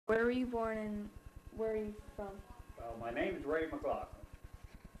Where were you born and where are you from? Well, my name is Ray McLaughline,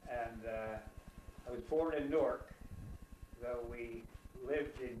 and I was born in Newark, though we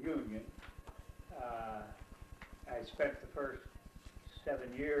lived in Union. I spent the first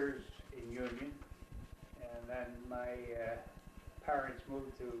 7 years in Union, and then my parents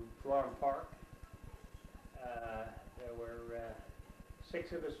moved to Florham Park. There were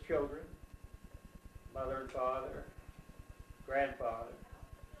 6 of us children, mother and father, grandfather,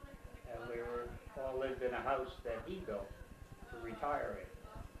 and we were all lived in a house that he built to retire in.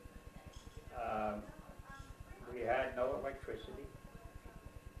 We had no electricity.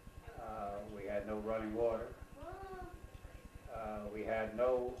 We had no running water. We had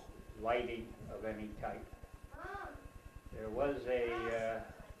no lighting of any type. There was a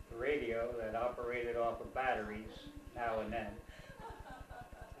radio that operated off of batteries now and then.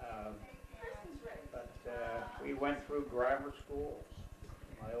 We went through grammar school.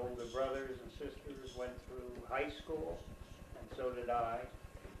 My older brothers and sisters went through high school, and so did I,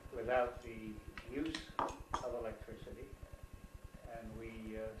 without the use of electricity. And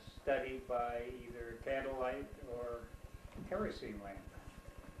we studied by either candlelight or kerosene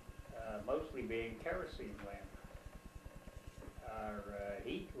lamp, mostly being kerosene lamp. Our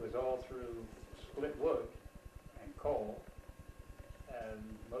heat was all through split wood and coal, and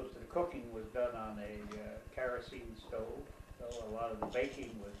most of the cooking was done on a kerosene stove, though a lot of the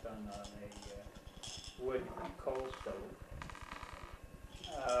baking was done on a wood coal stove.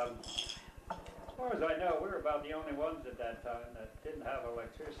 As far as I know, we were about the only ones at that time that didn't have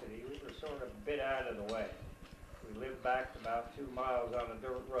electricity. We were sort of a bit out of the way. We lived back about 2 miles on a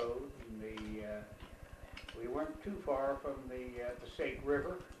dirt road, and we weren't too far from the Passaic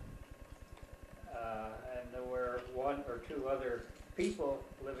River, and there were 1 or 2 other people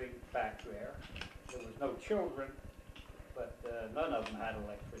living back there. There was no children, but none of them had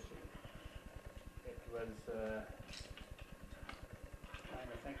electricity. It was trying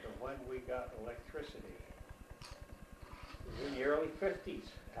to think of when we got electricity. It was in the early 50s,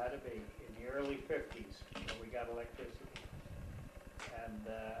 had to be in the early 50s when we got electricity. And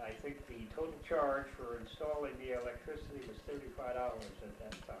I think the total charge for installing the electricity was $35 at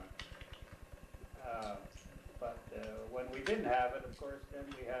that time. But when we didn't have it, of course, then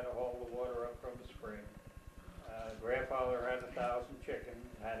we had to haul the water up from the spring. Grandfather had 1,000 chickens,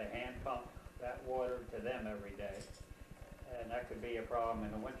 had a hand pump that water to them every day. And that could be a problem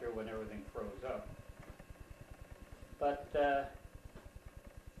in the winter when everything froze up. But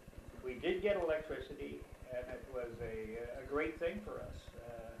we did get electricity, and it was a great thing for us.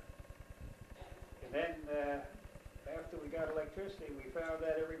 And then after we got electricity, we found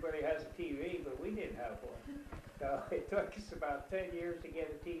that everybody has a TV, but we didn't have one. So it took us about 10 years to get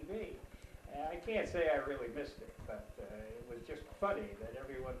a TV. And I can't say I really missed it, but it was just funny that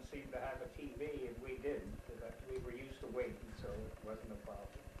everyone seemed to have a TV and we didn't. But we were used to waiting, so it wasn't a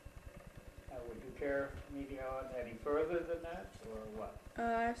problem. Would you care me to go on any further than that, or what?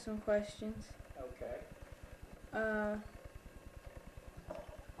 I have some questions. Okay.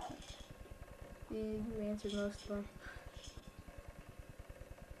 You answered most of them.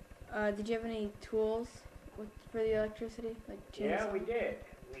 Did you have any tools for the electricity, like chainsaw? Yeah, we did.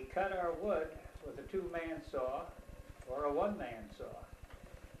 We cut our wood with a 2-man saw or a 1-man saw.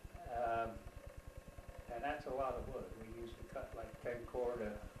 And that's a lot of wood. We used to cut like 10 cord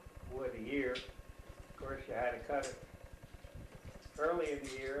of wood a year. Of course, you had to cut it early in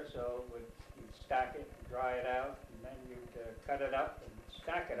the year, so you'd stack it, and dry it out, and then you'd cut it up and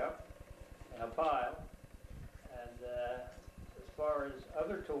stack it up in a pile. And as far as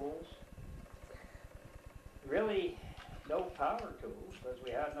other tools, really no power tools, because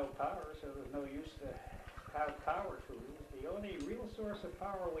we had no power, so there's no use to have power tools. The only real source of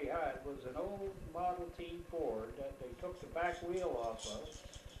power we had was an old Model T Ford that they took the back wheel off of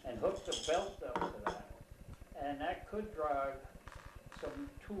and hooked the belt up to that. And that could drive some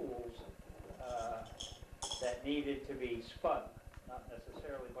tools that needed to be spun, not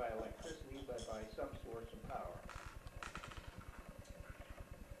necessarily by electricity, but by some source of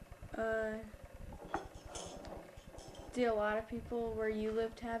power. Did a lot of people where you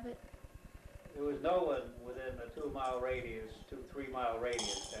lived have it? There was no one within a 2-mile radius, 2-3 mile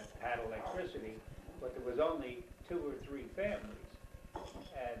radius that had electricity, but there was only 2 or 3 families,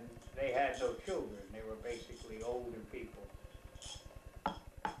 and they had no children. They were basically older people,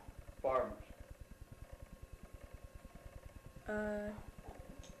 farmers.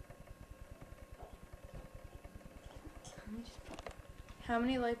 How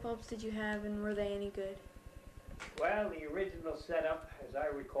many light bulbs did you have, and were they any good? Well, the original setup, as I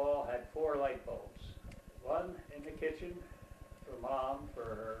recall, had 4 light bulbs. One in the kitchen for Mom for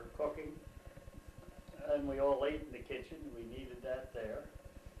her then we all ate in the kitchen. We needed that there.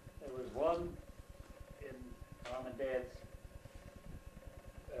 There was one in Mom and Dad's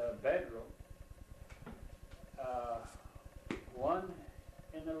bedroom, one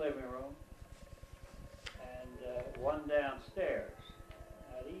in the living room, and one downstairs.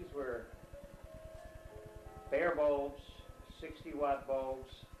 Now these were bare bulbs, 60-watt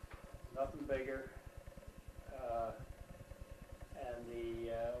bulbs, nothing bigger. And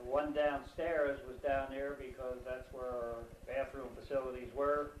the one downstairs was down there because that's where our bathroom facilities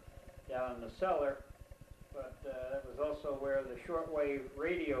were, down in the cellar. But that was also where the shortwave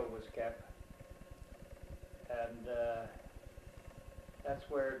radio was kept. And that's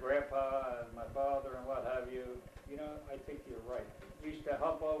where Grandpa and my father and what have you, you know, I think you're right, used to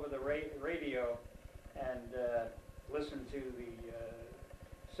hop over the radio and listen to the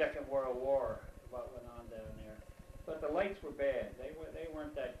Second World War, what went on down there. But the lights were bad. They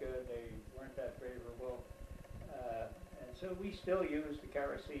weren't that good. They weren't that favorable. And so we still use the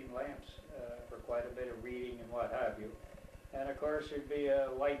kerosene lamps for quite a bit of reading and what have you. And of course there'd be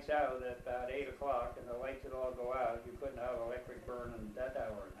lights out at about 8 o'clock, and the lights would all go out. You couldn't have electric burn in that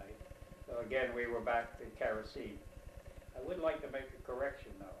hour of night. So again, we were back to kerosene. I would like to make a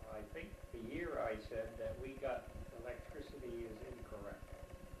correction though. I think the year I said that we got electricity is incorrect.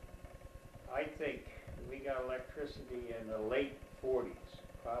 I think we got electricity in the late 40s,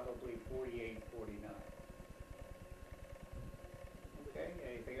 probably 48, 49. Okay,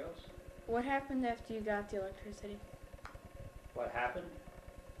 anything else? What happened after you got the electricity? What happened?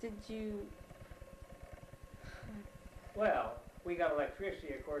 Did you... Well, we got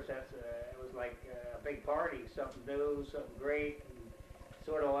electricity, of course. That's it was like a big party, something new, something great, and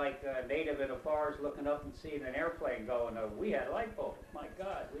sort of like a native in a forest looking up and seeing an airplane going over. We had light bulbs. My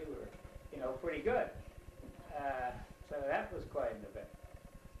God, we were, you know, pretty good. So that was quite an event.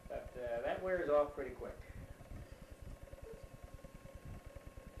 But that wears off pretty quick.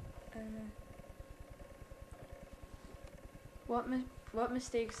 What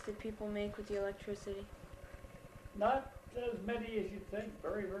mistakes did people make with the electricity? Not as many as you'd think,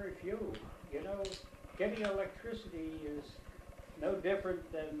 very, very few. You know, getting electricity is no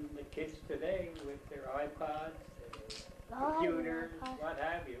different than the kids today with their iPods, their computers, what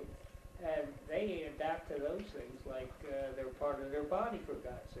have you. And they adapt to those things like they're part of their body, for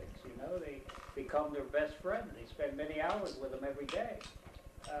God's sakes. You know, they become their best friend. They spend many hours with them every day.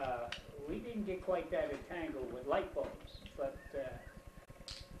 We didn't get quite that entangled with light bulbs, but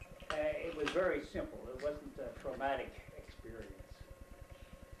it was very simple. It wasn't a traumatic experience.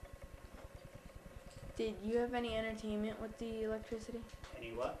 Did you have any entertainment with the electricity?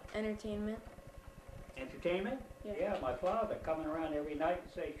 Any what? Entertainment? Entertainment? Yeah. Yeah, my father coming around every night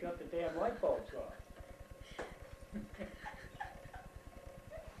and say, shut the damn light bulbs off.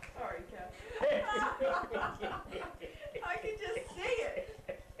 Sorry, Kev. I can just see it.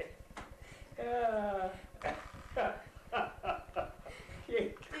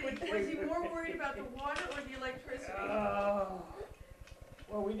 Was he more worried about the water or the electricity?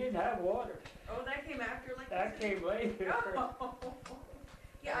 Well, we didn't have water. Oh, that came after electricity? That came later. Oh.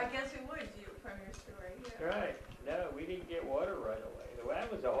 Yeah, I guess it would, from your story. Yeah. Right. No, we didn't get water right away. Well,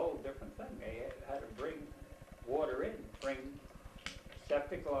 that was a whole different thing. They had to bring water in, bring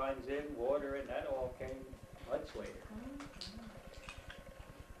septic lines in, water in. That all came much later.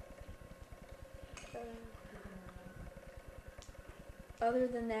 Other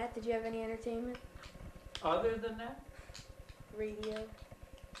than that, did you have any entertainment? Other than that? Radio?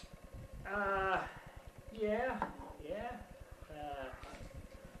 Yeah.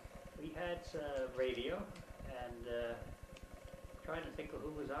 We had radio, and trying to think of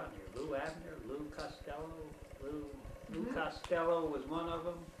who was on here. Lou Abner, Lou Costello. Lou Costello was one of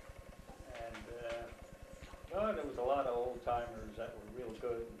them, and there was a lot of old timers that were real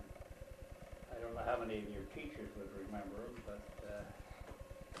good. I don't know how many of your teachers would remember them, but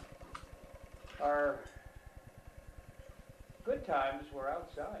our good times were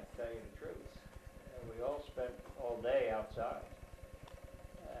outside, to tell you the truth. We all spent all day outside.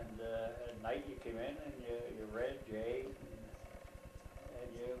 And at night you came in and you read, you ate, and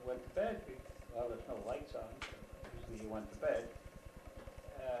you went to bed. Well, there's no lights on, so usually you went to bed.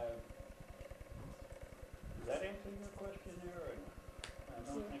 Does that answer your question there? Or I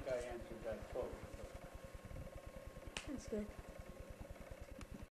don't think I answered that totally. That's good.